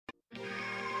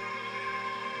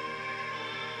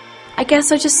I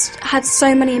guess I just had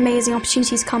so many amazing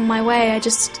opportunities come my way. I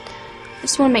just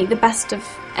want to make the best of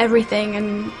everything,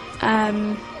 and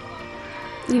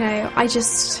you know, I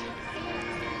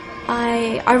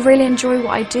really enjoy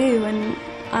what I do, and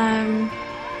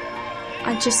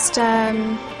I just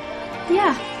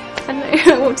yeah, I don't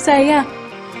know what to say. Yeah,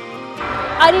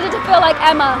 I needed to feel like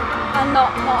Emma and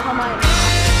not Hermione.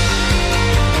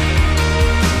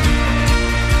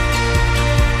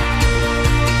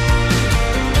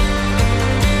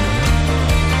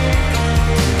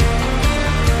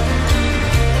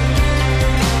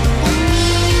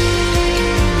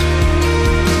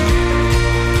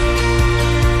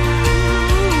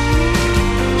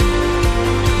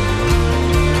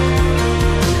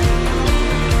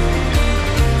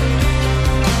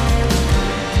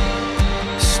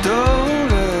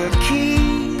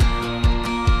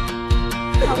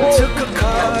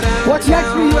 What's next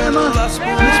for you, Emma?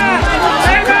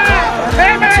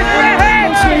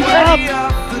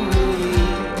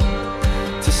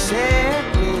 To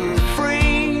set me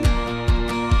free.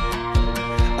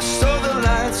 I saw the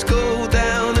lights go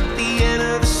down at the end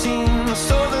of the scene. I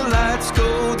saw the lights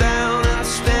go down and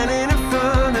standing in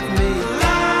front of me.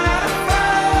 Light a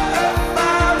fire,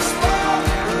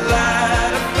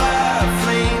 light a fire,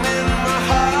 flame in my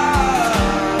heart.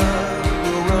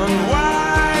 We'll run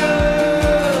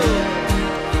wild.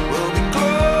 We'll be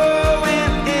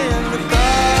glowing in the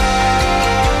dark.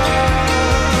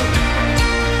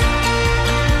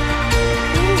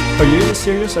 Are you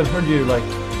serious? I've heard you like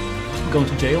going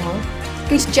to jail, huh?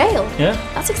 go to jail. Yeah.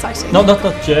 That's exciting. No, not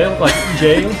jail, like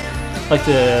jail, like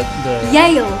the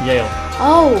Yale. Yale.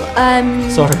 Oh,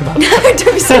 Sorry about no, that.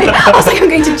 don't be silly. I was like, I'm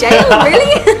going to jail,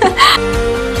 really?